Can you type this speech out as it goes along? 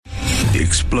The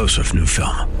explosive new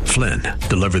film, Flynn,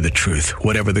 deliver the truth,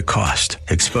 whatever the cost,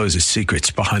 exposes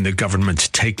secrets behind the government's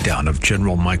takedown of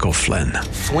General Michael Flynn.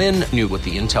 Flynn knew what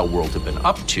the intel world had been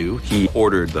up to. He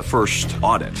ordered the first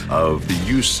audit of the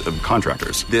use of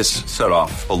contractors. This set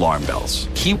off alarm bells.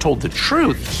 He told the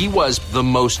truth. He was the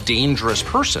most dangerous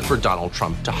person for Donald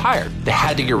Trump to hire. They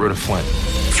had to get rid of Flynn.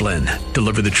 Flynn,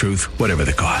 deliver the truth, whatever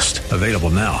the cost. Available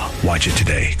now. Watch it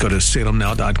today. Go to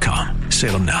salemnow.com.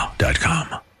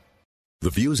 salemnow.com. The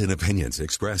views and opinions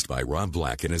expressed by Rob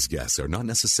Black and his guests are not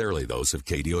necessarily those of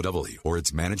KDOW or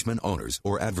its management, owners,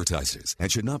 or advertisers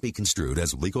and should not be construed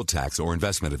as legal, tax, or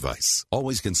investment advice.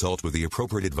 Always consult with the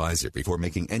appropriate advisor before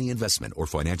making any investment or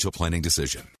financial planning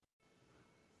decision.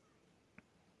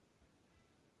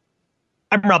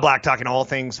 I'm Rob Black, talking all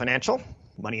things financial,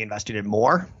 money invested in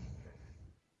more.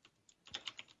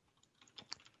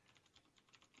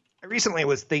 I recently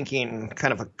was thinking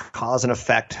kind of a cause and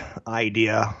effect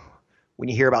idea. When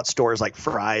you hear about stores like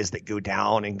Fry's that go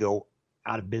down and go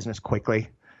out of business quickly,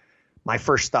 my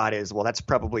first thought is, well, that's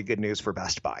probably good news for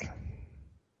Best Buy.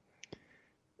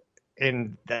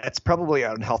 And that's probably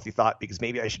an unhealthy thought because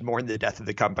maybe I should mourn the death of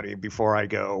the company before I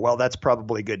go, well, that's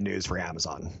probably good news for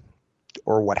Amazon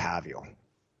or what have you.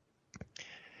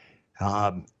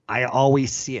 I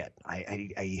always see it.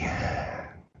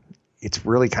 It's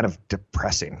really kind of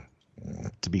depressing,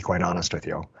 to be quite honest with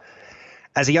you.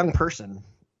 As a young person,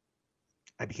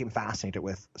 I became fascinated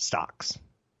with stocks,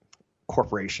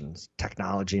 corporations,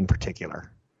 technology in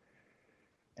particular.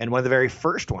 And one of the very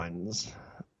first ones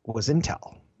was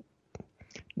Intel.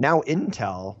 Now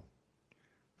Intel,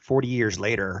 40 years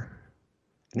later,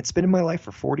 and it's been in my life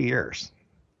for 40 years.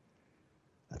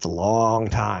 That's a long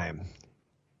time.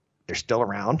 They're still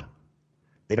around.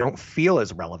 They don't feel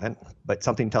as relevant, but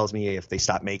something tells me if they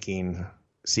stop making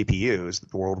CPUs,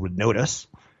 the world would notice.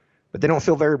 But they don't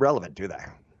feel very relevant, do they?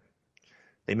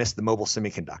 They missed the mobile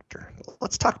semiconductor.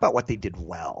 Let's talk about what they did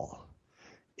well.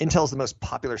 Intel is the most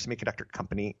popular semiconductor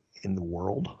company in the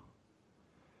world.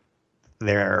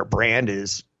 Their brand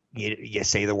is, you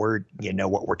say the word, you know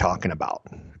what we're talking about.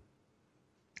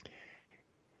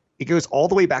 It goes all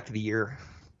the way back to the year.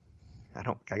 I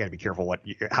got to be careful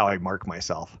how I mark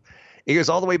myself. It goes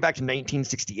all the way back to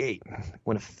 1968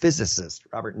 when a physicist,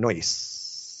 Robert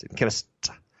Noyce, and chemist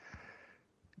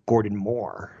Gordon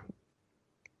Moore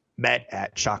met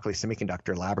at Shockley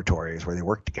Semiconductor Laboratories where they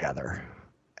worked together.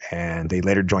 And they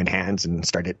later joined hands and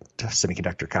started a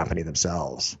semiconductor company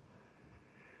themselves.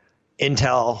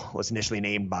 Intel was initially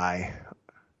named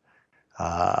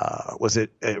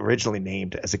originally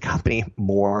named as a company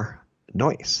Moore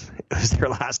Noyce. It was their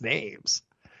last names.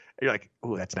 And you're like,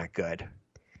 ooh, that's not good.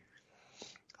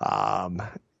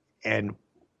 And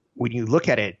when you look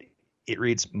at it, it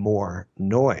reads More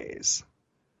Noise.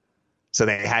 So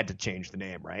they had to change the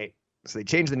name, right? So they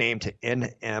changed the name to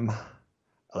NM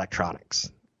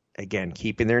Electronics. Again,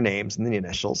 keeping their names and the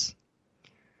initials.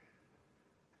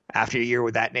 After a year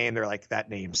with that name, they're like, that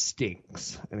name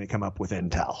stinks. And they come up with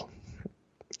Intel.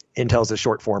 Intel is a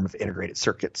short form of integrated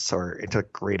circuits or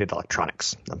integrated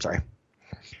electronics. I'm sorry.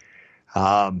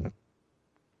 But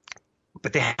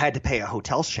they had to pay a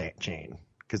hotel chain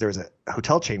because there was a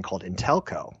hotel chain called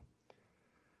Intelco.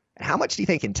 And how much do you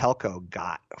think Intelco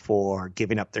got for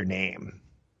giving up their name?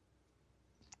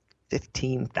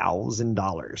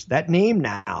 $15,000. That name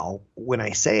now, when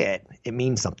I say it, it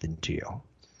means something to you.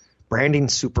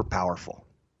 Branding's super powerful.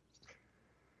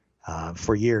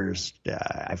 For years,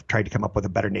 I've tried to come up with a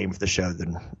better name for the show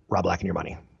than Rob Black and Your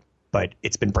Money. But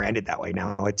it's been branded that way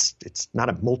now. It's not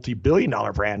a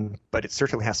multi-billion-dollar brand, but it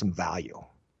certainly has some value.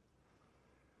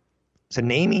 So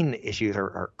naming issues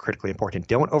are critically important.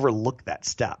 Don't overlook that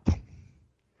step.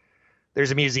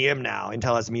 There's a museum now.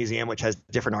 Intel has a museum which has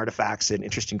different artifacts and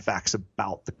interesting facts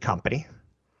about the company.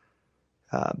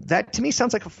 That, to me,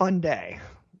 sounds like a fun day.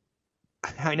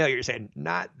 I know you're saying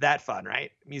not that fun,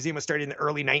 right? The museum was started in the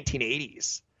early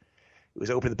 1980s. It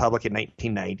was open to the public in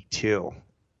 1992.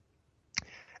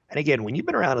 And again, when you've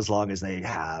been around as long as they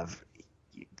have,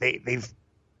 they've been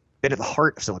at the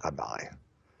heart of Silicon Valley.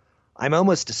 I'm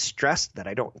almost distressed that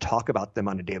I don't talk about them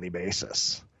on a daily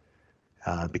basis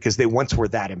because they once were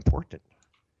that important.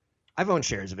 I've owned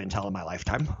shares of Intel in my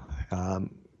lifetime.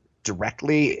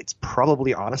 Directly, it's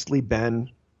probably honestly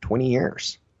been 20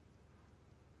 years,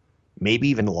 maybe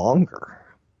even longer.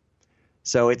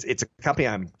 So it's a company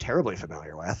I'm terribly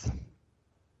familiar with.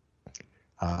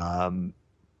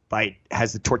 But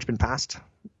has the torch been passed?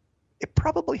 It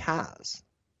probably has.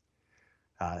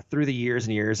 Through the years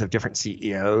and years of different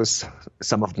CEOs,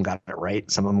 some of them got it right,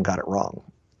 some of them got it wrong.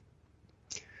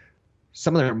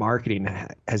 Some of their marketing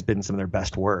has been some of their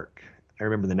best work. I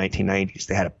remember in the 1990s,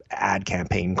 they had an ad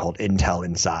campaign called Intel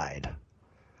Inside.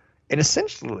 And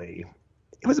essentially,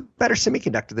 it was a better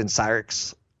semiconductor than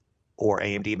Cyrix or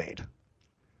AMD made.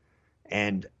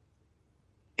 And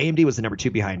AMD was the number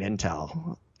 2 behind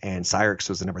Intel, and Cyrix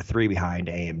was the number 3 behind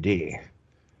AMD.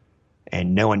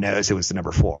 And no one knows who was the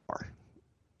number 4.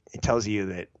 It tells you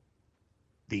that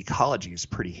the ecology is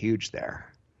pretty huge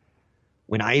there.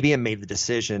 When IBM made the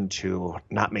decision to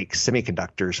not make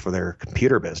semiconductors for their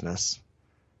computer business,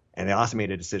 and they also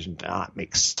made a decision to not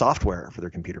make software for their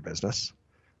computer business,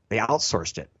 they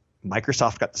outsourced it.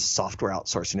 Microsoft got the software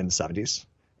outsourcing in the 70s.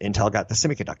 Intel got the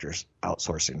semiconductors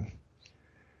outsourcing.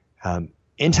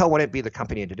 Intel wouldn't be the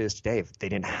company it is today if they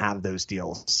didn't have those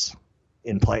deals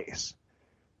in place.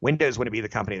 Windows wouldn't be the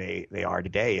company they are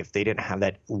today if they didn't have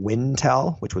that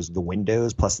Wintel, which was the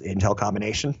Windows plus the Intel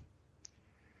combination.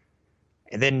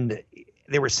 And then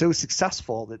they were so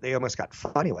successful that they almost got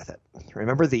funny with it.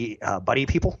 Remember the Buddy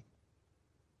people?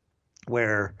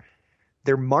 Where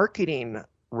they're marketing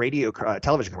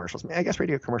television commercials. I guess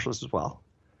radio commercials as well.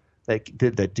 They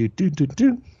did the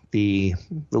the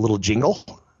little jingle,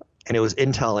 and it was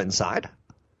Intel Inside.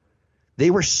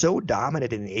 They were so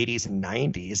dominant in the 80s and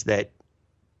 90s that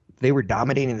they were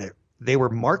dominating they were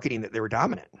marketing that they were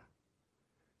dominant,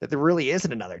 that there really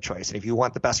isn't another choice. And if you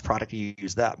want the best product, you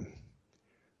use them.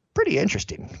 Pretty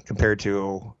interesting compared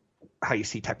to how you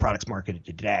see tech products marketed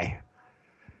today.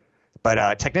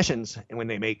 But technicians, when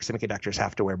they make semiconductors,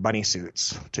 have to wear bunny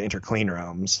suits to enter clean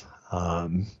rooms.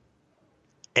 And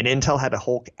Intel had a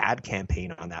whole ad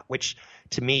campaign on that, which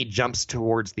to me jumps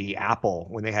towards the Apple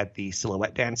when they had the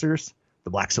silhouette dancers, the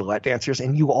black silhouette dancers.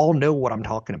 And you all know what I'm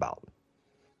talking about.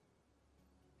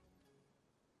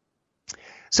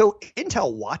 So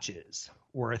Intel watches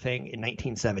were a thing in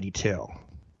 1972.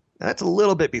 That's a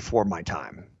little bit before my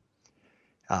time.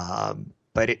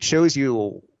 But it shows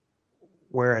you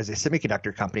where, as a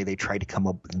semiconductor company, they tried to come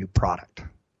up with a new product.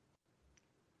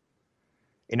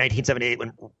 In 1978,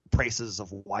 when prices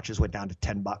of watches went down to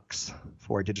 $10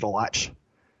 for a digital watch,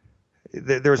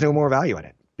 there was no more value in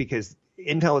it because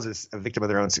Intel is a victim of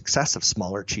their own success of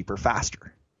smaller, cheaper,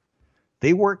 faster.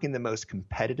 They work in the most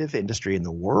competitive industry in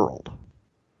the world.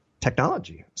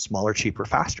 Technology, smaller, cheaper,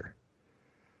 faster.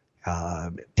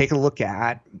 Take a look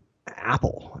at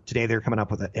Apple. Today they're coming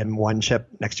up with an M1 chip.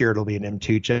 Next year it'll be an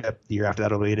M2 chip. The year after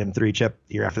that it'll be an M3 chip.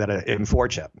 The year after that an M4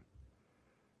 chip.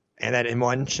 And that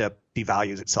M1 chip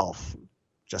devalues itself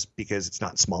just because it's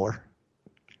not smaller.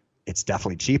 It's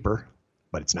definitely cheaper,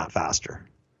 but it's not faster.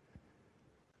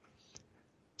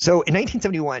 So in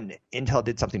 1971, Intel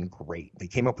did something great. They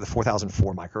came up with a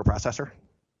 4004 microprocessor.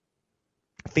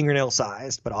 Fingernail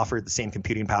sized, but offered the same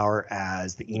computing power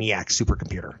as the ENIAC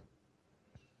supercomputer.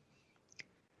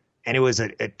 And it was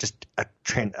just a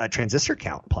transistor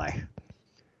count play.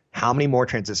 How many more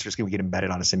transistors can we get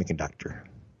embedded on a semiconductor?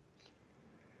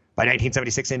 By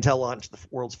 1976, Intel launched the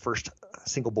world's first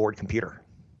single board computer.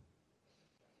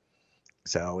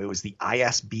 So it was the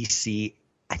ISBC,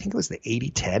 I think it was the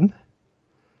 8010.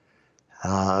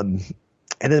 And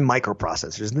then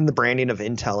microprocessors, and then the branding of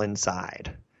Intel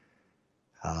Inside.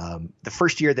 The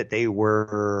first year that they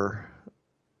were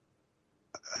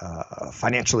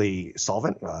financially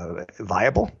solvent,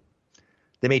 viable,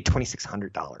 they made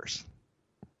 $2,600.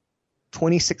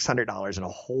 $2,600 in a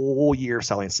whole year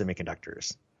selling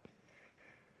semiconductors.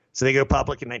 So they go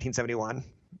public in 1971.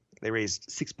 They raised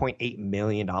 $6.8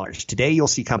 million. Today, you'll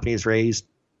see companies raise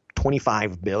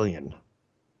 $25 billion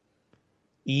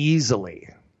easily.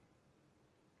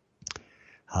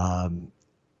 How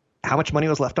much money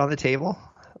was left on the table?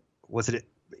 Was it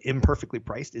imperfectly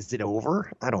priced? Is it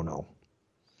over? I don't know.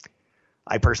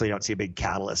 I personally don't see a big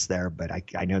catalyst there, but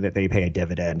I know that they pay a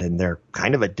dividend, and they're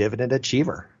kind of a dividend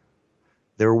achiever.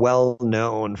 They're well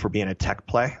known for being a tech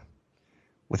play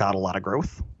without a lot of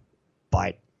growth,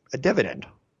 but a dividend.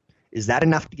 Is that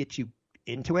enough to get you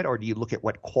into it, or do you look at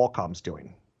what Qualcomm's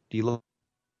doing? Do you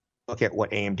look at what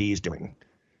AMD is doing?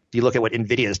 Do you look at what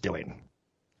NVIDIA is doing?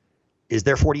 Is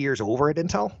there 40 years over at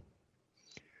Intel?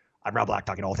 I'm Rob Black,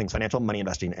 talking all things financial, money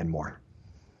investing, and more.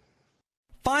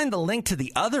 Find the link to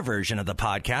the other version of the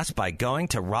podcast by going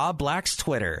to Rob Black's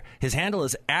Twitter. His handle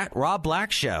is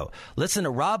 @RobBlackShow. Listen to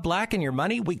Rob Black and Your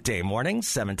Money weekday mornings,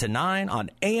 7 to 9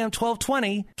 on AM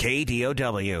 1220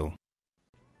 KDOW.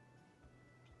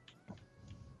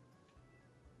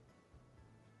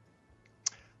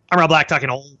 I'm Rob Black, talking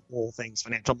all things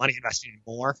financial, money investing, and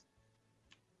more.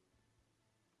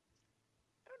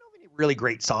 I don't know of any really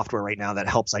great software right now that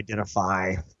helps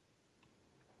identify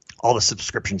all the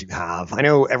subscriptions you have. I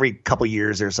know every couple of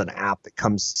years there's an app that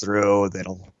comes through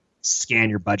that'll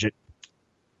scan your budget.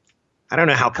 I don't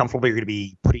know how comfortable you're going to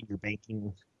be putting your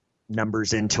banking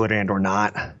numbers into it and or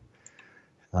not.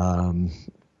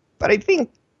 But I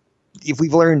think if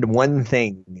we've learned one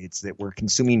thing, it's that we're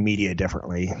consuming media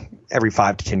differently every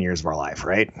 5 to 10 years of our life,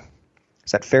 right?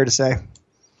 Is that fair to say?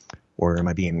 Or am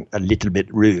I being a little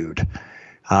bit rude?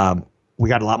 We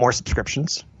got a lot more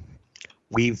subscriptions.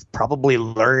 We've probably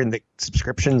learned that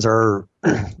subscriptions are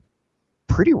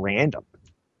pretty random.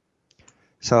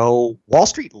 So Wall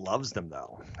Street loves them,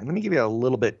 though. And let me give you a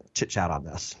little bit chit-chat on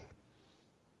this.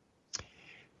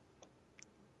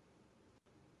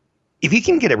 If you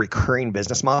can get a recurring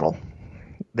business model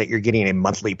that you're getting a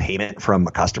monthly payment from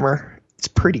a customer, it's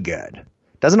pretty good.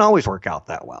 Doesn't always work out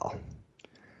that well.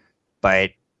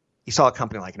 But you saw a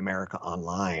company like America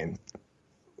Online,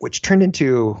 which turned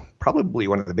into probably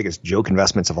one of the biggest joke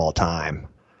investments of all time.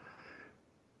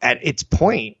 At its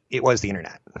point, it was the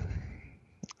internet.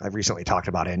 I've recently talked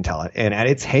about Intel, and at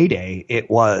its heyday, it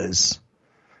was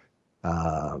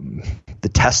the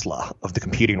Tesla of the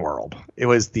computing world. It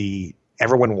was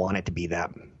everyone wanted to be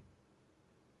them.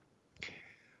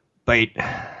 But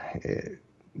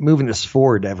moving this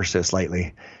forward ever so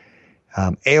slightly,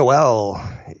 AOL,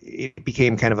 it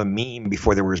became kind of a meme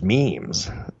before there was memes.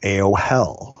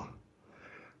 AOL,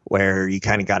 where you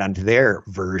kind of got onto their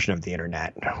version of the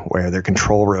internet, where their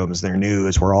control rooms, their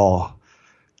news were all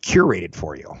curated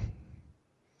for you.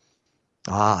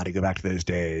 To go back to those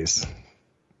days.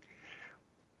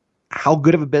 How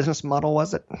good of a business model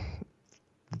was it?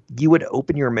 You would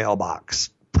open your mailbox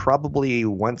probably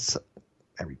once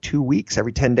every 2 weeks,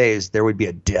 every 10 days, there would be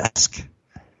a disc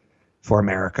for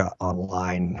America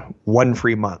Online, 1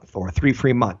 free month or 3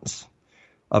 free months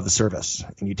of the service.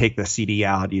 And you take the CD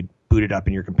out, you'd boot it up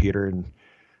in your computer, and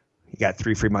you got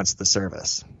 3 free months of the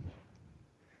service.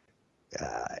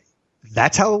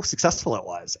 That's how successful it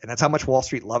was. And that's how much Wall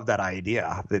Street loved that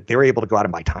idea, that they were able to go out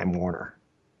and buy Time Warner,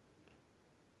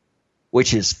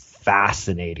 which is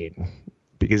fascinating.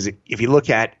 Because if you look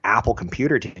at Apple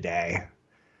Computer today,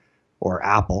 or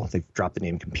Apple, they've dropped the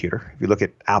name computer. If you look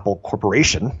at Apple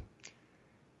Corporation,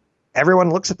 everyone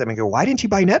looks at them and go, why didn't you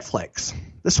buy Netflix?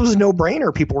 This was a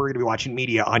no-brainer. People were going to be watching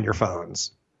media on your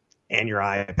phones and your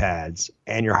iPads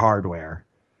and your hardware.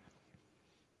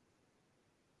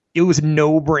 It was a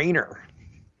no-brainer.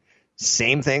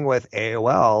 Same thing with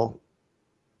AOL.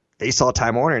 They saw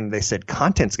Time Warner and they said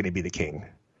content's going to be the king.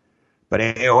 But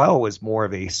AOL was more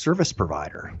of a service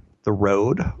provider. The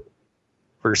road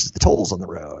versus the tolls on the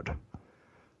road.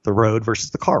 The road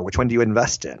versus the car. Which one do you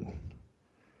invest in?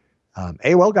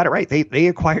 AOL got it right. They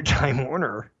acquired Time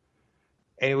Warner,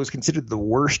 and it was considered the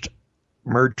worst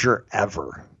merger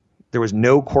ever. There was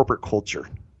no corporate culture.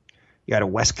 You had a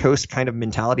West Coast kind of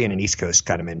mentality and an East Coast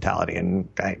kind of mentality. And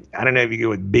I don't know if you go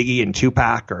with Biggie and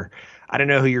Tupac, or I don't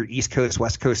know who your East Coast,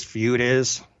 West Coast feud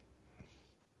is.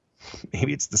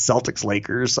 Maybe it's the Celtics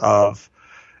Lakers of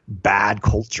bad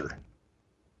culture.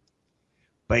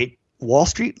 But Wall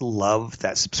Street loved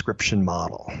that subscription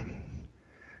model.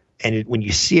 And when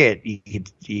you see it,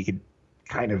 you could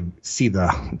kind of see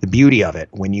the beauty of it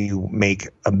when you make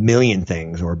 1 million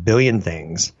things or 1 billion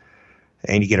things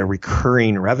and you get a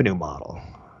recurring revenue model.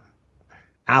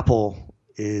 Apple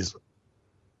is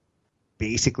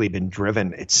basically been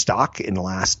driven its stock in the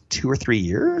last 2 or 3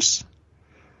 years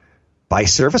by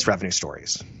service revenue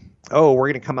stories. Oh,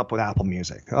 we're going to come up with Apple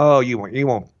Music. Oh, you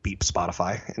won't beat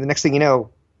Spotify. And the next thing you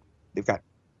know, they've got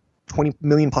 20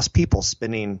 million plus people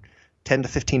spending $10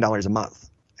 to $15 a month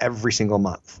every single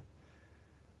month.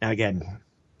 Now, again,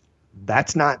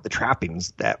 that's not the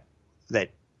trappings that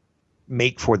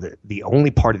make for the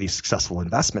only part of the successful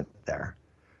investment there.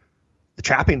 The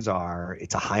trappings are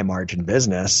it's a high margin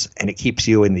business and it keeps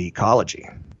you in the ecology.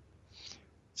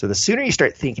 So the sooner you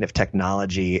start thinking of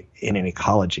technology in an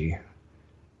ecology,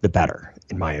 the better,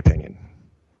 in my opinion.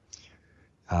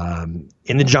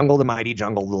 In the jungle, the mighty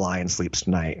jungle, the lion sleeps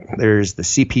tonight. There's the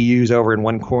CPUs over in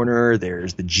one corner.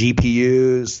 There's the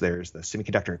GPUs. There's the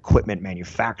semiconductor equipment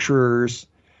manufacturers,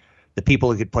 the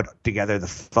people who could put together the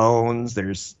phones.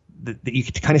 You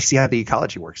can kind of see how the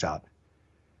ecology works out.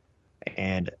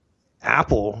 And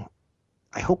Apple,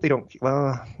 I hope they don't.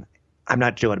 Well, I'm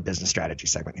not doing a business strategy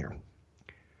segment here.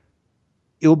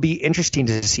 It will be interesting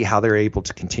to see how they're able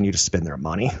to continue to spend their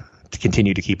money to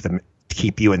continue to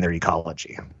keep you in their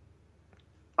ecology.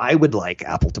 I would like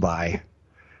Apple to buy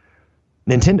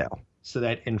Nintendo so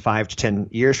that in 5 to 10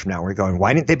 years from now, we're going,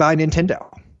 why didn't they buy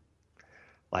Nintendo?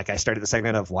 Like I started the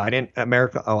segment of why didn't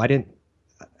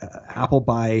Apple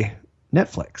buy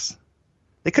Netflix?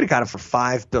 They could have got it for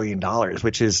 $5 billion,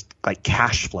 which is like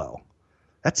cash flow.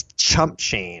 That's chump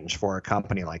change for a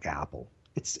company like Apple.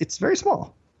 It's very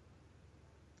small.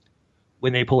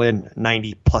 when they pull in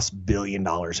 $90+ billion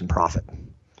in profit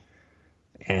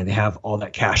and they have all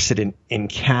that cash sitting in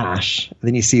cash,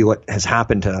 then you see what has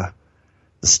happened to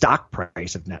the stock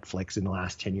price of Netflix in the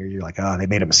last 10 years. You're like, oh, they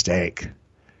made a mistake.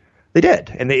 They did.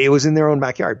 And it was in their own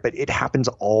backyard, but it happens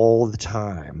all the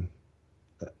time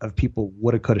of people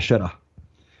woulda, coulda, shoulda.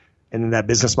 And then that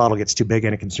business model gets too big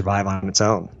and it can survive on its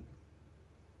own.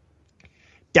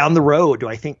 Down the road, do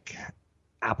I think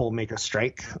Apple make a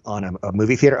strike on a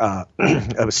movie theater, a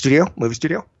movie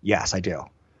studio? Yes, I do.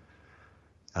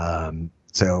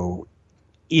 So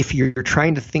if you're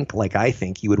trying to think like I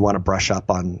think, you would want to brush up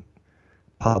on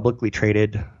publicly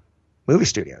traded movie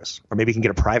studios, or maybe you can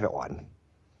get a private one.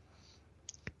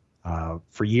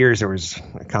 For years, there was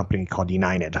a company called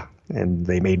United, and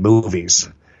they made movies,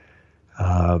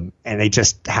 and they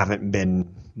just haven't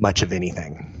been much of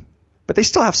anything. But they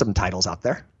still have some titles out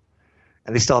there,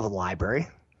 and they still have a library.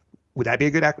 Would that be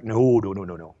a good act?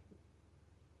 No.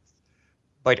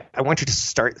 But I want you to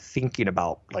start thinking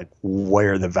about like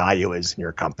where the value is in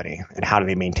your company and how do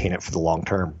they maintain it for the long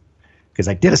term. Because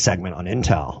I did a segment on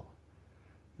Intel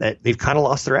that they've kind of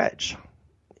lost their edge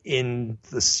in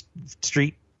the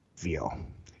street view.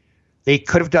 They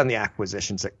could have done the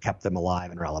acquisitions that kept them alive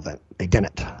and relevant. They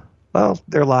didn't. Well,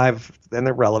 they're live and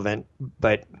they're relevant,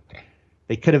 but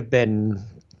they could have been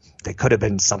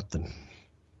something.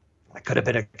 I could have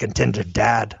been a contingent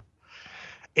dad.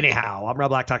 Anyhow, I'm Rob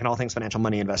Black, talking all things financial,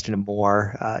 money, investing, and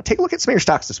more. Take a look at some of your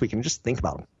stocks this week and just think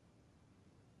about them.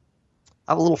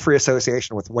 Have a little free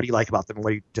association with what do you like about them and what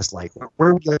do you dislike.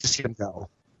 Where would you like to see them go?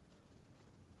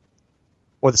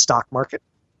 Or the stock market.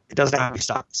 It doesn't have to be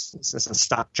stocks. This is a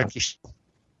stock junkie show.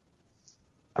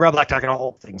 I'm Rob Black, talking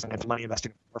all things financial, money,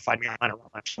 investing, or find me online at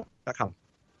robblackshow.com.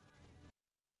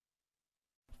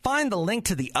 Find the link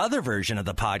to the other version of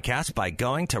the podcast by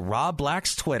going to Rob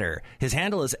Black's Twitter. His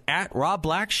handle is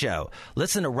 @RobBlackShow.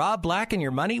 Listen to Rob Black and Your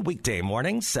Money weekday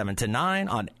mornings, 7 to 9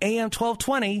 on AM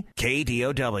 1220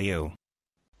 KDOW.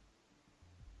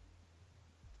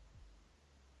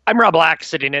 I'm Rob Black,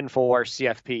 sitting in for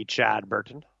CFP Chad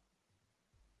Burton.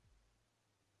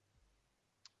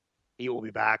 He will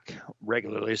be back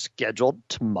regularly scheduled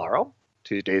tomorrow,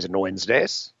 Tuesdays and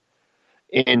Wednesdays.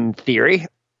 In theory,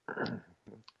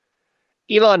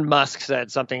 Elon Musk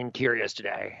said something curious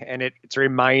today, and it's a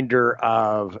reminder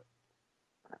of,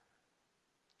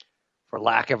 for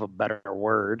lack of a better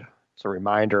word, it's a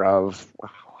reminder of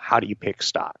how do you pick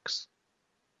stocks.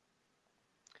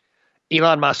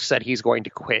 Elon Musk said he's going to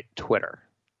quit Twitter.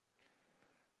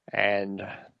 And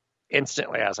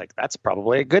instantly I was like, that's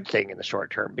probably a good thing in the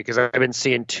short term, because I've been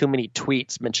seeing too many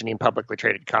tweets mentioning publicly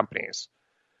traded companies.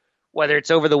 Whether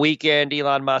it's over the weekend,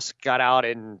 Elon Musk got out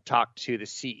and talked to the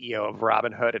CEO of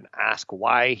Robinhood and asked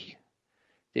why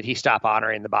did he stop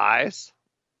honoring the buys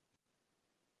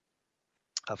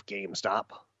of GameStop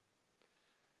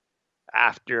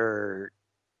after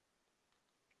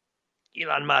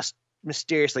Elon Musk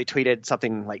mysteriously tweeted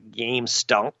something like "Game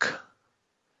stunk,"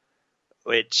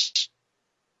 which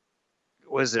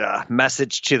was a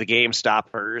message to the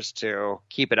GameStoppers to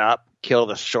keep it up, kill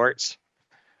the shorts.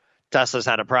 Tesla's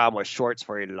had a problem with shorts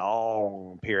for a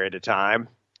long period of time.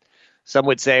 Some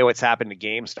would say what's happened to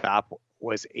GameStop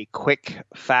was a quick,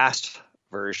 fast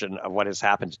version of what has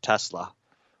happened to Tesla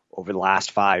over the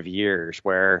last 5 years,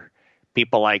 where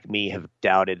people like me have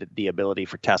doubted the ability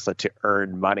for Tesla to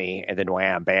earn money, and then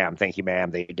wham, bam, thank you,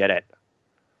 ma'am, they did it.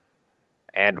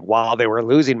 And while they were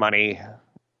losing money,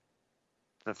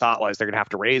 the thought was they're going to have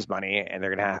to raise money, and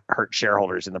they're going to hurt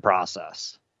shareholders in the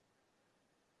process.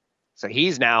 So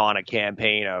he's now on a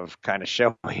campaign of kind of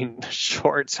showing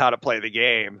shorts how to play the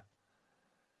game.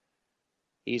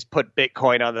 He's put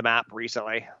Bitcoin on the map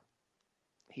recently.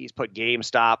 He's put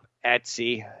GameStop,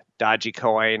 Etsy,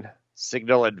 Dogecoin,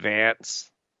 Signal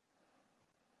Advance,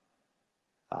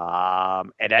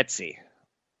 and Etsy.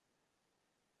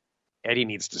 And he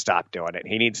needs to stop doing it.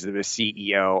 He needs to be the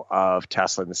CEO of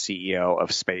Tesla and the CEO of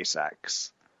SpaceX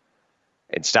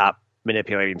and stop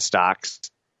manipulating stocks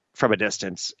from a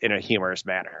distance in a humorous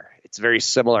manner. It's very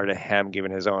similar to him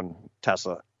giving his own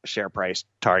Tesla share price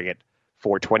target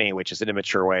 420, which is an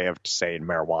immature way of saying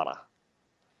marijuana.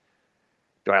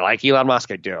 Do I like Elon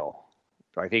Musk? I do.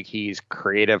 Do I think he's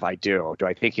creative? I do. Do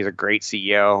I think he's a great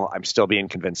CEO? I'm still being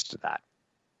convinced of that.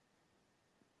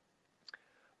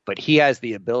 But he has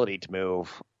the ability to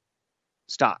move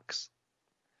stocks.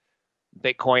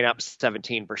 Bitcoin up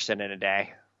 17% in a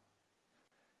day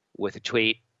with a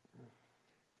tweet.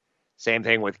 Same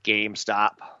thing with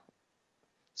GameStop.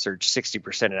 Surged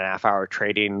 60% in half-hour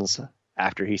tradings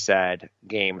after he said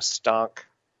game stunk,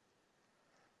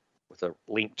 with a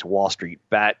link to Wall Street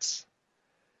Bets.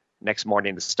 Next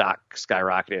morning, the stock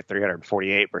skyrocketed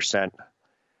 348%.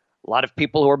 A lot of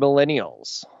people who are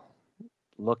millennials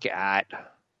look at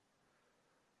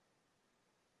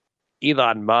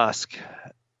Elon Musk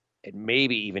and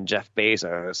maybe even Jeff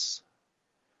Bezos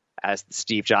as the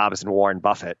Steve Jobs and Warren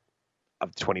Buffett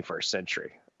of the 21st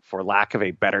century. For lack of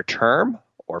a better term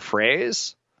or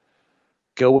phrase,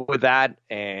 go with that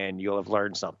and you'll have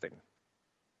learned something.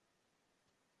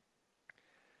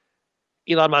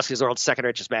 Elon Musk is the world's second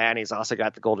richest man. He's also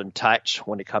got the golden touch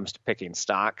when it comes to picking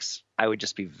stocks. I would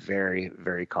just be very,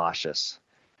 very cautious.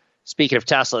 Speaking of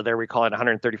Tesla, they're recalling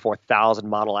 134,000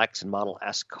 Model X and Model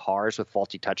S cars with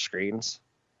faulty touchscreens.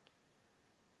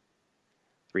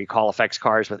 The recall affects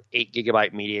cars with 8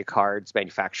 gigabyte media cards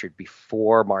manufactured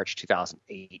before March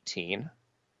 2018.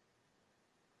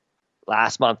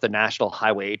 Last month, the National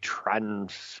Highway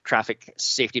Traffic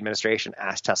Safety Administration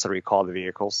asked Tesla to recall the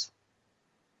vehicles.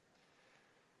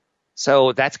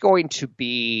 So that's going to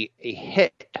be a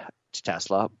hit to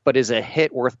Tesla, but is a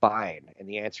hit worth buying? And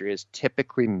the answer is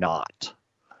typically not.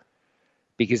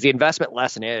 Because the investment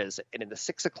lesson is, and in the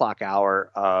 6 o'clock hour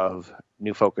of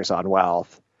New Focus on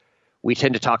Wealth, we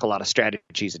tend to talk a lot of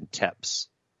strategies and tips.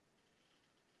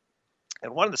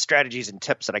 And one of the strategies and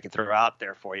tips that I can throw out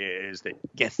there for you is that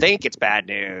you think it's bad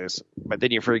news, but then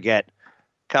you forget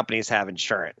companies have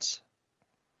insurance.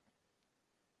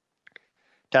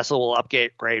 Tesla will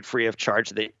upgrade free of charge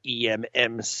the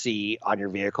eMMC on your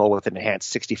vehicle with an enhanced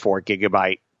 64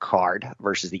 gigabyte card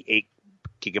versus the 8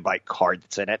 gigabyte card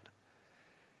that's in it.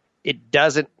 It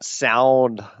doesn't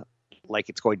sound like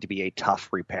it's going to be a tough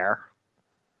repair.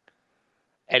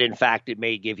 And in fact, it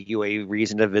may give you a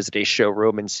reason to visit a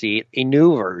showroom and see a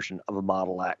new version of a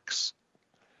Model X.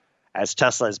 As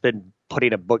Tesla has been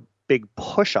putting a big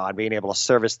push on being able to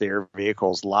service their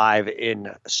vehicles live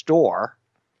in store,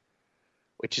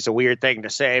 which is a weird thing to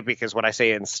say because when I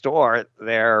say in store,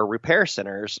 their repair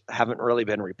centers haven't really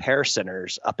been repair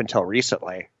centers up until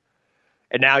recently.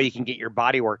 And now you can get your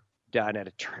body work done at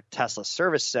a Tesla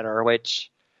service center,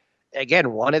 which,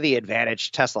 again, one of the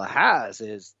advantages Tesla has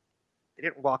is they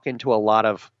didn't walk into a lot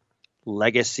of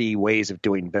legacy ways of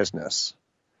doing business.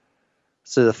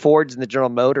 So the Fords and the General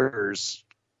Motors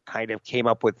kind of came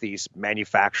up with these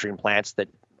manufacturing plants that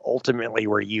ultimately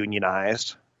were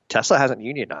unionized. Tesla hasn't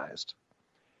unionized.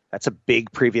 That's a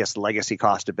big previous legacy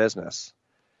cost of business.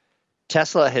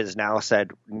 Tesla has now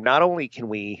said, not only can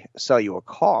we sell you a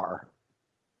car,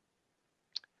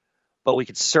 but we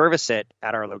could service it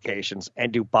at our locations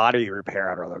and do body repair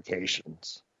at our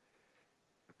locations.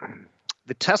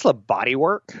 The Tesla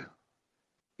bodywork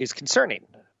is concerning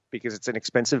because it's an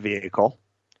expensive vehicle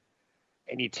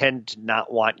and you tend to not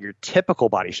want your typical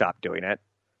body shop doing it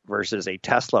versus a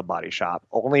Tesla body shop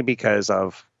only because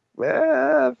of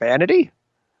vanity.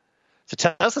 So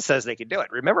Tesla says they can do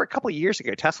it. Remember a couple of years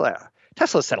ago, Tesla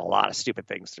said a lot of stupid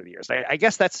things through the years. I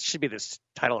guess that should be the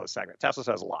title of the segment. Tesla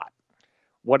says a lot.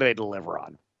 What do they deliver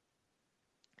on?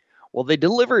 Well, they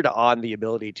delivered on the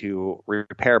ability to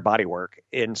repair bodywork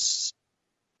in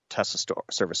Tesla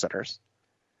service centers.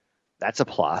 That's a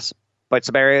plus. But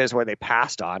some areas where they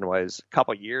passed on was a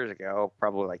couple of years ago,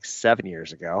 probably like 7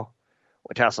 years ago,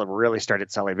 when Tesla really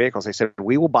started selling vehicles. They said,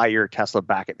 we will buy your Tesla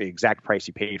back at the exact price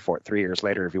you paid for it 3 years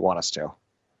later if you want us to.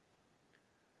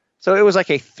 So it was like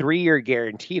a 3-year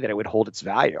guarantee that it would hold its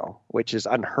value, which is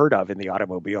unheard of in the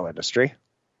automobile industry.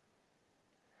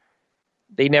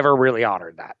 They never really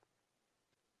honored that.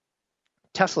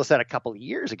 Tesla said a couple of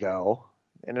years ago,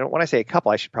 and when I say a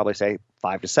couple, I should probably say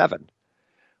 5 to 7.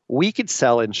 We could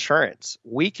sell insurance.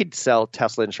 We could sell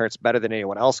Tesla insurance better than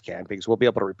anyone else can because we'll be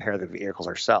able to repair the vehicles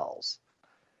ourselves.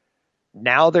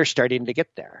 Now they're starting to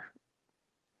get there.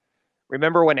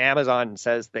 Remember when Amazon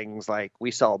says things like,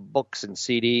 we sell books and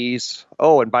CDs.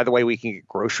 Oh, and by the way, we can get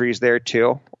groceries there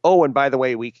too. Oh, and by the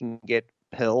way, we can get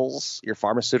pills, your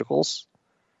pharmaceuticals.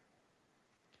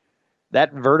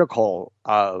 That vertical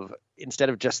of instead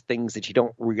of just things that you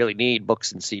don't really need,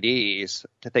 books and CDs,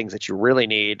 to things that you really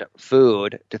need,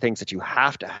 food, to things that you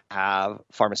have to have,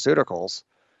 pharmaceuticals,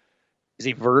 is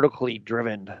a vertically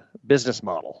driven business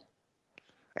model.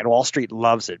 And Wall Street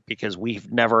loves it because we've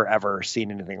never, ever seen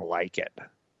anything like it.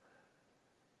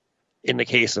 In the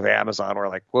case of Amazon, we're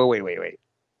like, whoa, wait.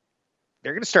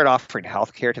 They're going to start offering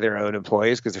healthcare to their own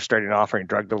employees because they're starting offering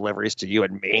drug deliveries to you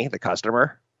and me, the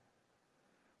customer.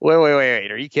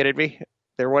 Wait. Are you kidding me?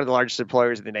 They're one of the largest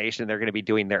employers in the nation. They're going to be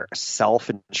doing their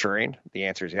self-insuring. The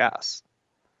answer is yes.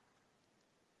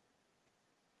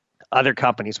 Other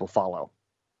companies will follow.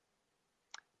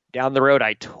 Down the road,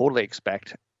 I totally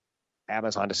expect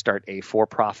Amazon to start a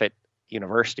for-profit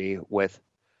university with,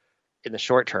 in the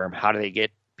short term, how do they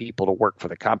get people to work for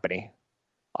the company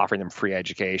offering them free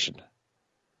education.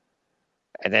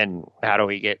 And then how do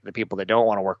we get the people that don't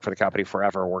want to work for the company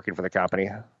forever working for the company,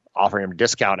 offering them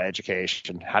discount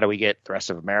education? How do we get the rest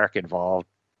of America involved?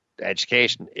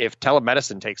 Education. If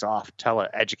telemedicine takes off,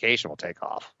 teleeducation will take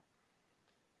off,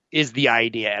 is the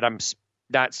idea. And I'm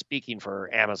not speaking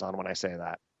for Amazon when I say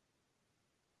that.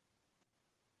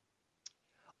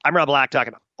 I'm Rob Black,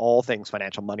 talking all things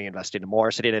financial, money, investing, and more.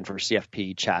 Sitting in for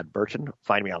CFP Chad Burton.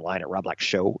 Find me online at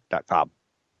robblackshow.com.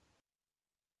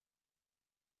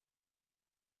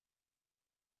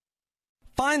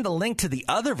 Find the link to the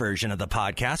other version of the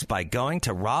podcast by going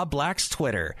to Rob Black's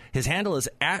Twitter. His handle is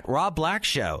at Rob Black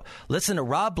Show. Listen to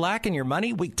Rob Black and Your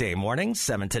Money weekday mornings,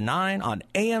 7 to 9 on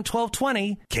AM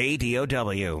 1220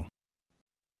 KDOW.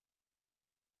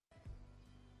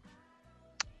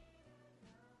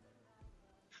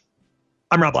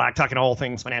 I'm Rob Black, talking all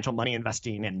things financial, money,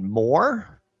 investing, and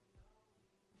more.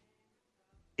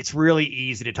 It's really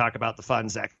easy to talk about the fun,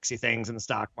 sexy things in the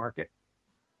stock market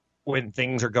when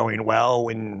things are going well,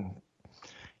 when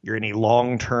you're in a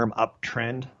long-term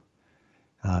uptrend.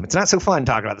 It's not so fun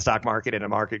talking about the stock market in a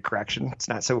market correction. It's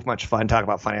not so much fun talking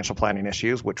about financial planning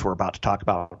issues, which we're about to talk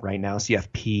about right now.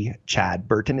 CFP Chad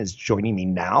Burton is joining me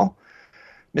now.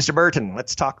 Mr. Burton,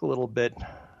 let's talk a little bit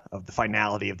of the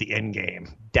finality of the end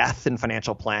game, death and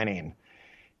financial planning.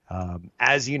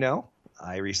 As you know,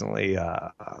 I recently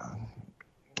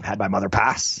had my mother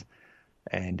pass,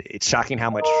 and it's shocking how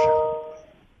much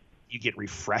you get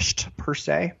refreshed, per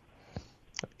se,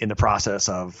 in the process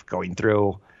of going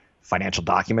through financial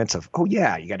documents of, oh,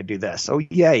 yeah, you got to do this. Oh,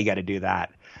 yeah, you got to do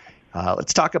that.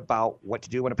 Let's talk about what to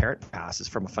do when a parent passes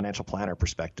from a financial planner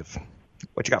perspective.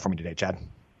 What you got for me today, Chad?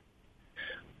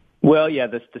 Well, yeah,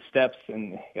 the steps,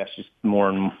 and gosh, just more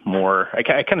and more.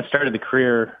 I kind of started the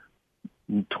career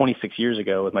 26 years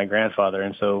ago with my grandfather,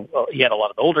 and so he had a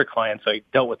lot of older clients, so I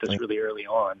dealt with this really early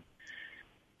on.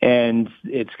 And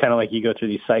it's kind of like you go through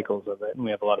these cycles of it, and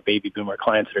we have a lot of baby boomer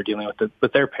clients that are dealing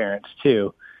with their parents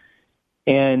too.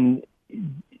 And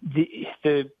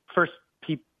the first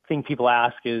thing people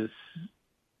ask is,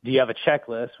 do you have a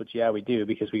checklist? Which, yeah, we do,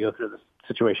 because we go through this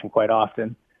situation quite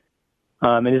often.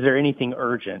 And is there anything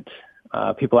urgent?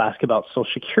 People ask about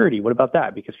Social Security. What about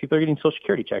that? Because people are getting Social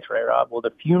Security checks, right, Rob? Well,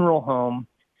 the funeral home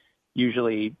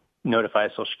usually notifies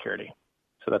Social Security.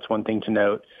 So that's one thing to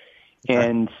note. Okay.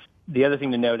 And the other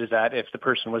thing to note is that if the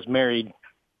person was married,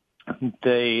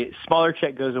 the smaller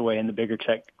check goes away and the bigger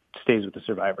check stays with the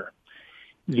survivor.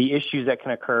 The issues that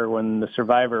can occur when the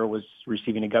survivor was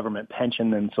receiving a government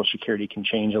pension, then Social Security can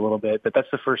change a little bit. But that's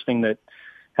the first thing that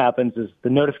happens, is the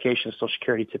notification of Social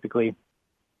Security typically.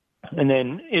 And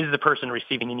then, is the person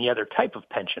receiving any other type of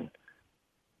pension?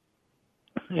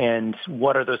 And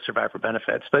what are those survivor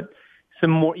benefits? But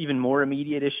some even more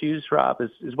immediate issues, Rob,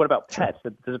 is what about pets?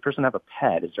 Does a person have a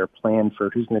pet? Is there a plan for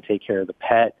who's going to take care of the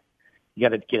pet? You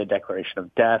got to get a declaration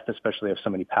of death, especially if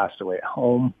somebody passed away at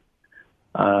home.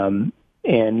 And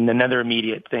another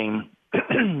immediate thing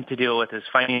to deal with is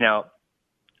finding out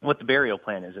what the burial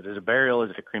plan is. Is it a burial?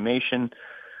 Is it a cremation?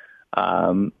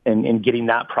 And getting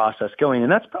that process going.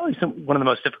 And that's probably one of the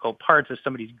most difficult parts, is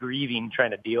somebody's grieving,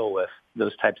 trying to deal with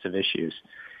those types of issues.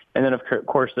 And then, of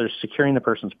course, there's securing the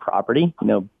person's property,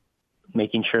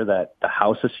 making sure that the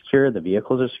house is secure, the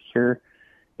vehicles are secure,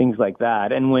 things like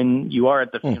that. And when you are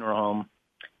at the funeral home,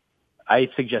 I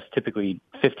suggest typically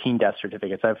 15 death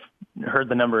certificates. I've heard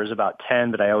the number is about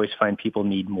 10, but I always find people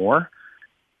need more,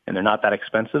 and they're not that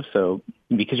expensive. So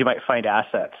because you might find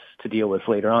assets to deal with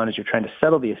later on as you're trying to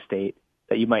settle the estate,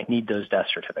 that you might need those death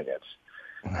certificates.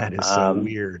 That is so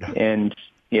weird. And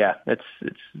yeah,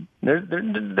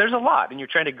 there's a lot, and you're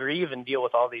trying to grieve and deal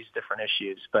with all these different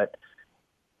issues. But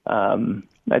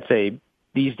I'd say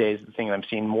these days the thing I'm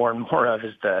seeing more and more of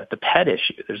is the pet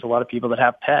issue. There's a lot of people that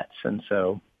have pets, and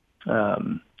so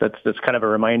that's kind of a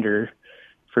reminder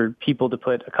for people to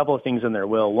put a couple of things in their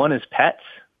will. One is pets,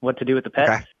 what to do with the pets.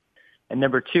 Okay. And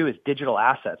number two is digital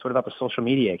assets. What about the social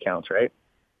media accounts, right?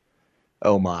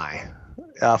 Oh, my.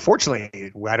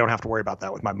 Fortunately, I don't have to worry about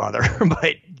that with my mother,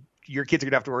 but your kids are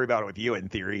going to have to worry about it with you, in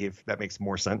theory, if that makes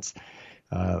more sense.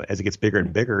 As it gets bigger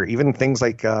and bigger, even things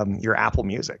like your Apple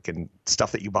Music and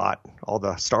stuff that you bought, all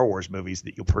the Star Wars movies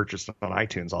that you purchased on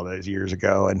iTunes all those years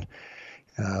ago. And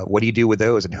what do you do with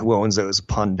those, and who owns those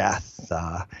upon death?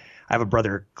 I have a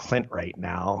brother, Clint, right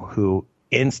now, who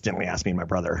instantly asked me and my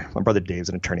brother Dave's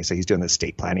an attorney, so he's doing the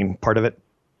estate planning part of it.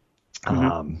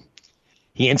 Mm-hmm.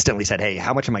 He instantly said, hey,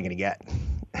 how much am I going to get?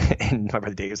 And my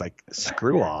brother Dave was like,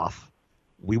 screw off.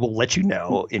 We will let you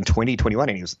know in 2021.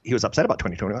 And he was upset about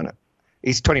 2021.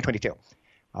 He's 2022.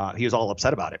 He was all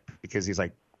upset about it because he's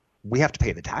like, we have to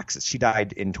pay the taxes. She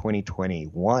died in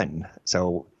 2021.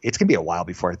 So it's going to be a while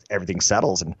before everything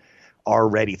settles, and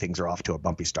already things are off to a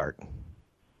bumpy start.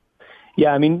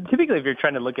 Yeah, I mean, typically if you're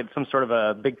trying to look at some sort of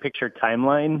a big picture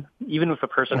timeline, even if a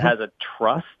person has a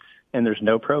trust and there's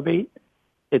no probate,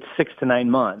 it's 6 to 9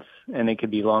 months, and it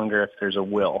could be longer if there's a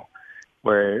will,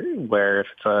 where if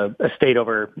it's a estate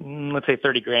over, let's say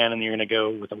 $30,000, and you're going to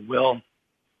go with a will,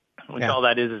 which all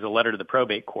that is a letter to the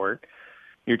probate court,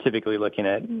 you're typically looking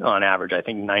at, on average, I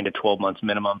think 9 to 12 months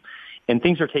minimum. And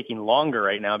things are taking longer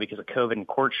right now because of COVID and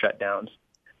court shutdowns.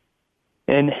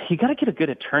 And you got to get a good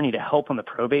attorney to help on the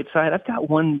probate side. I've got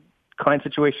one client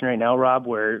situation right now, Rob,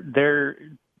 where they're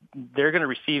going to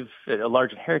receive a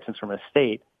large inheritance from an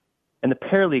estate, and the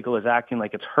paralegal is acting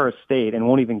like it's her estate and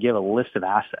won't even give a list of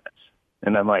assets.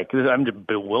 And I'm like, I'm just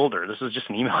bewildered. This is just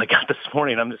an email I got this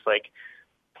morning. I'm just like,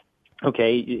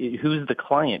 okay, who's the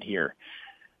client here?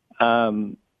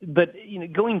 But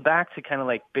going back to kind of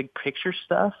like big picture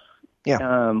stuff,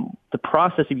 the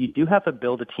process, if you do have to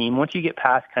build a team, once you get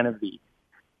past kind of the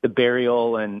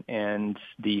burial and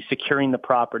the securing the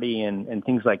property and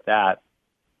things like that,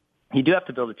 you do have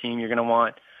to build a team. You're going to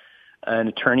want an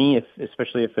attorney,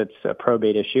 especially if it's a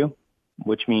probate issue,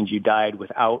 which means you died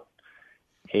without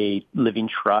a living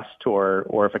trust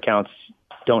or if accounts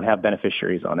don't have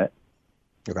beneficiaries on it.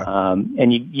 Okay.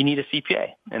 And you need a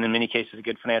CPA, and in many cases, a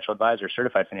good financial advisor,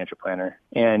 certified financial planner.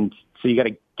 And so you got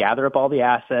to gather up all the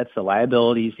assets, the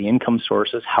liabilities, the income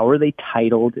sources. How are they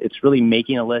titled? It's really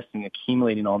making a list and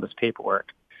accumulating all this paperwork.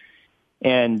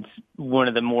 And one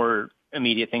of the more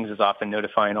immediate things is often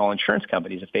notifying all insurance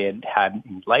companies if they had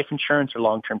life insurance or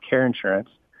long-term care insurance.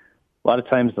 A lot of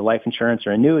times the life insurance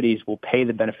or annuities will pay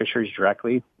the beneficiaries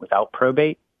directly without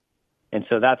probate. And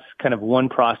so that's kind of one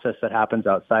process that happens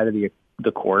outside of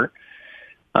the court.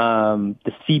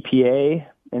 The CPA,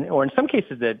 or in some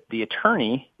cases the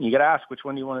attorney, you got to ask which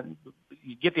one do you want to,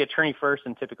 you get the attorney first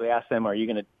and typically ask them, are you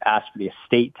going to ask for the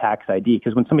estate tax ID?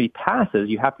 Because when somebody passes,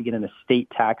 you have to get an estate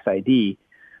tax ID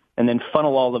and then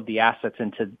funnel all of the assets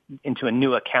into a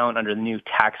new account under the new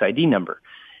tax ID number,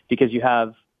 because you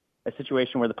have a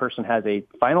situation where the person has a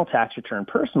final tax return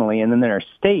personally, and then their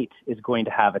estate is going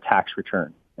to have a tax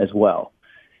return as well.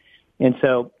 And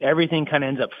so everything kind of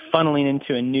ends up funneling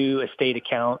into a new estate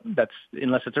account,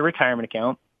 unless it's a retirement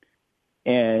account.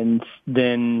 And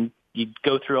then you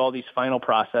go through all these final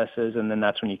processes, and then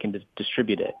that's when you can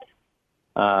distribute it.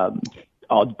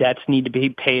 All debts need to be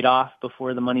paid off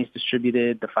before the money is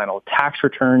distributed. The final tax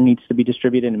return needs to be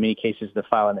distributed. In many cases, they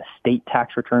file an estate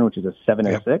tax return, which is a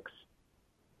 706. Yep.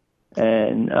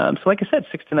 And so like I said,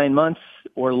 6 to 9 months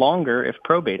or longer if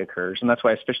probate occurs. And that's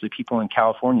why especially people in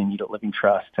California need a living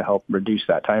trust to help reduce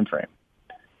that time frame.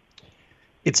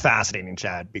 It's fascinating,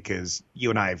 Chad, because you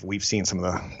and we've seen some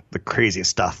of the craziest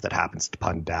stuff that happens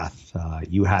upon death.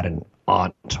 You had an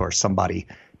aunt or somebody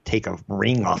take a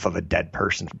ring off of a dead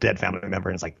family member,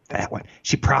 and it's like, that one,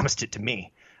 she promised it to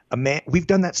me. A man, we've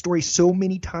done that story so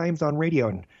many times on radio,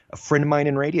 and a friend of mine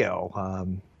in radio,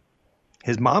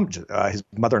 his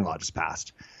mother-in-law just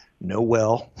passed. No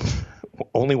will,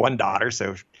 only one daughter.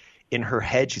 So in her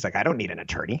head, she's like, I don't need an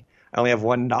attorney. I only have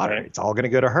one daughter. It's all going to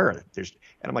go to her. And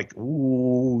I'm like,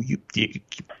 ooh, it's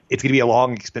going to be a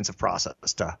long, expensive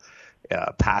process to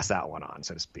pass that one on,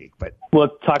 so to speak. But we'll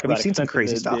talk about we've seen some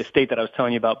crazy stuff. The estate that I was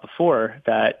telling you about before,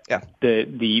 that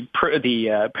the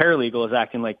paralegal is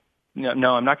acting like,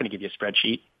 no, I'm not going to give you a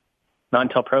spreadsheet, not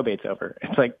until probate's over.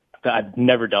 It's like, I've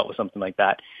never dealt with something like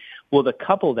that. Well, the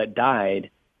couple that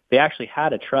died, they actually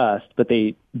had a trust, but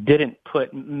they didn't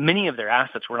many of their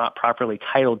assets were not properly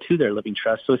titled to their living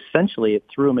trust. So essentially it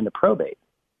threw them into probate.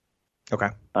 Okay.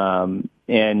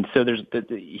 And so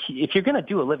if you're going to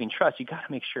do a living trust, you got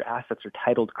to make sure assets are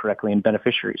titled correctly and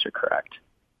beneficiaries are correct.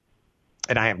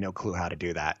 And I have no clue how to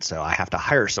do that. So I have to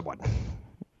hire someone,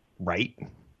 right?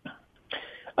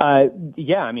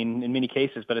 Yeah, I mean, in many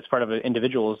cases, but it's part of an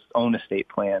individual's own estate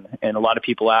plan. And a lot of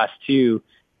people ask too,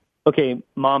 okay,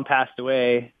 mom passed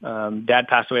away, dad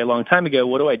passed away a long time ago.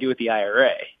 What do I do with the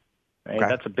IRA? Right?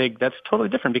 Okay. That's totally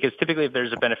different, because typically if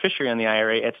there's a beneficiary on the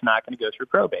IRA, it's not going to go through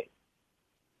probate.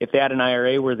 If they had an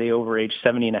IRA where they over age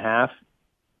 70 and a half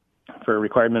for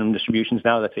required minimum distributions,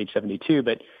 now that's age 72,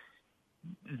 but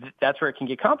that's where it can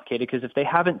get complicated, because if they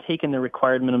haven't taken the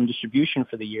required minimum distribution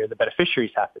for the year, the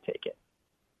beneficiaries have to take it.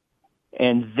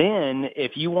 And then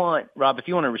if you want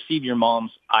to receive your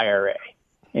mom's IRA,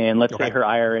 and let's say her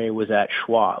IRA was at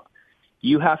Schwab,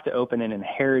 you have to open an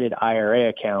inherited IRA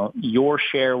account. Your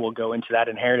share will go into that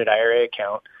inherited IRA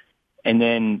account, and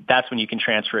then that's when you can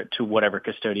transfer it to whatever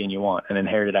custodian you want, an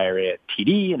inherited IRA at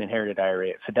TD, an inherited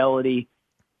IRA at Fidelity.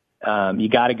 You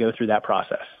got to go through that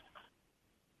process.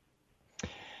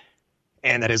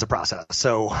 And that is a process.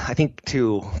 So I think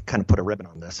to kind of put a ribbon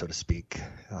on this, so to speak,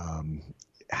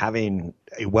 having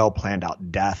a well-planned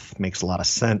out death makes a lot of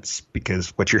sense because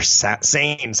what you're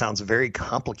saying sounds very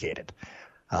complicated.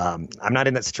 I'm not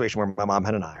in that situation where my mom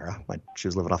had an IRA. She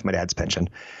was living off my dad's pension.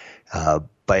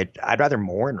 But I'd rather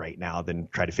mourn right now than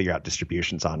try to figure out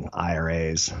distributions on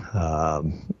IRAs.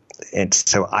 And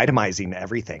so itemizing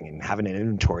everything and having an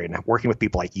inventory and working with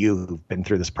people like you who've been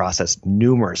through this process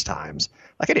numerous times.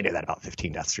 Like I did that about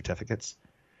 15 death certificates.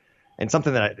 And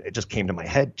something that it just came to my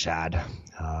head, Chad,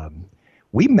 I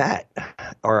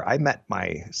met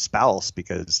my spouse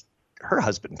because her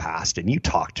husband passed and you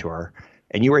talked to her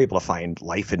and you were able to find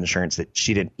life insurance that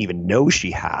she didn't even know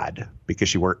she had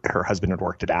because her husband had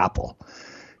worked at Apple.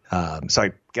 So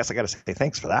I guess I got to say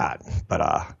thanks for that.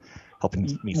 But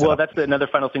helping me. Well, that's another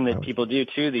final thing that people do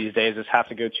too these days is have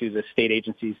to go to the state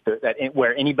agencies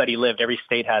where anybody lived. Every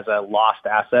state has a lost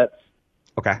assets.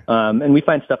 Okay. And we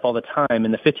find stuff all the time.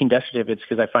 And the 15 death certificates,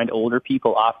 because I find older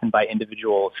people often buy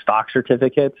individual stock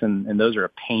certificates, and those are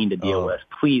a pain to deal with.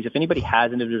 Please, if anybody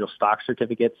has individual stock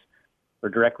certificates or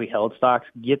directly held stocks,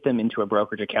 get them into a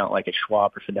brokerage account like at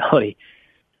Schwab or Fidelity.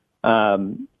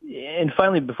 And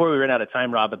finally, before we run out of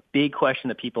time, Rob, a big question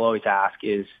that people always ask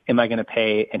is, am I going to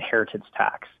pay inheritance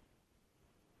tax?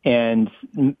 And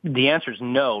the answer is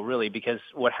no, really, because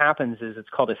what happens is it's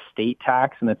called estate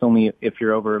tax, and it's only if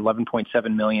you're over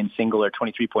 11.7 million single or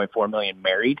 23.4 million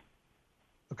married.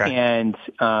 Okay. And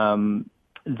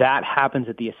that happens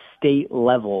at the estate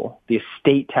level, the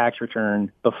estate tax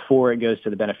return, before it goes to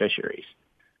the beneficiaries.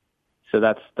 So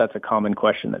that's a common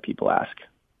question that people ask.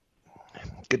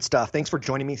 Good stuff. Thanks for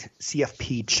joining me,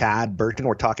 CFP Chad Burton.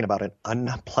 We're talking about an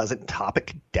unpleasant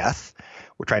topic, death.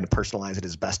 We're trying to personalize it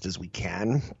as best as we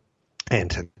can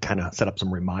and to kind of set up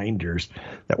some reminders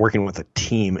that working with a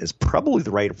team is probably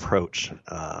the right approach,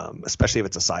 especially if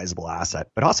it's a sizable asset,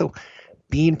 but also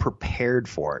being prepared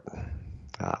for it.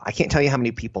 I can't tell you how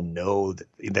many people know that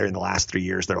they're in the last 3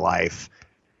 years of their life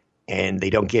and they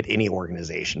don't get any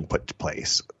organization put to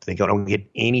place. They don't get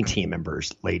any team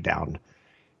members laid down.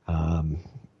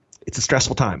 It's a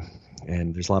stressful time,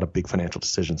 and there's a lot of big financial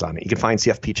decisions on it. You can find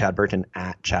CFP Chad Burton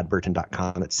at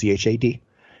chadburton.com. That's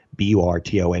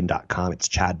ChadBurton.com. It's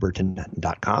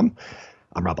chadburton.com.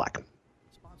 I'm Rob Black.